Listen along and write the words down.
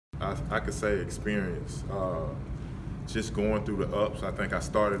I could say experience. Just going through the ups. I think I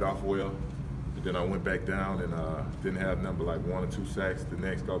started off well, but then I went back down and didn't have number like 1 or 2 sacks the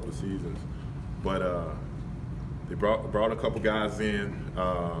next couple of seasons. But they brought a couple guys in.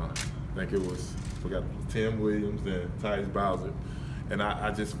 I think it was, forgot, Tim Williams and Tyus Bowser. And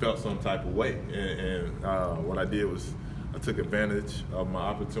I just felt some type of way. And what I did was I took advantage of my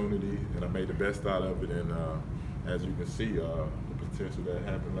opportunity and I made the best out of it. And as you can see, the potential that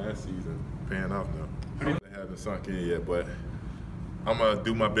happened last season paying off now. They haven't sunk in yet, but I'm gonna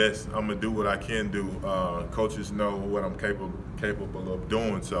do my best. I'm gonna do what I can do. Coaches know what I'm capable of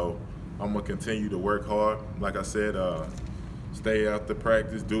doing, so I'm gonna continue to work hard. Like I said, stay after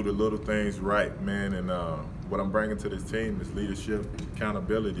practice, do the little things right, man. And what I'm bringing to this team is leadership,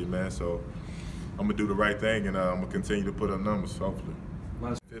 accountability, man. So I'm gonna do the right thing, and I'm gonna continue to put up numbers, hopefully.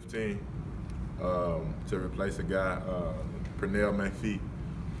 15 to replace a guy, Terrell McPhee,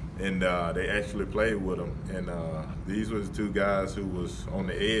 and they actually played with him. And these were the 2 guys who was on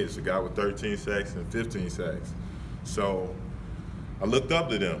the edge, the guy with 13 sacks and 15 sacks. So I looked up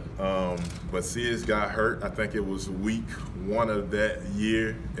to them, but Suggs got hurt. I think it was week 1 of that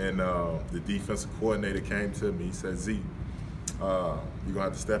year, and the defensive coordinator came to me. He said, "Z, you're gonna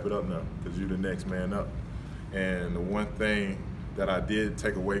have to step it up now because you're the next man up." And the one thing that I did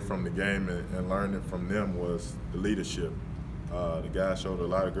take away from the game and learning from them was the leadership. The guys showed a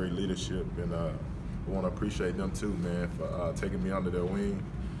lot of great leadership, and I want to appreciate them too, man, for taking me under their wing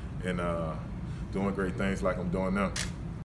and doing great things like I'm doing now.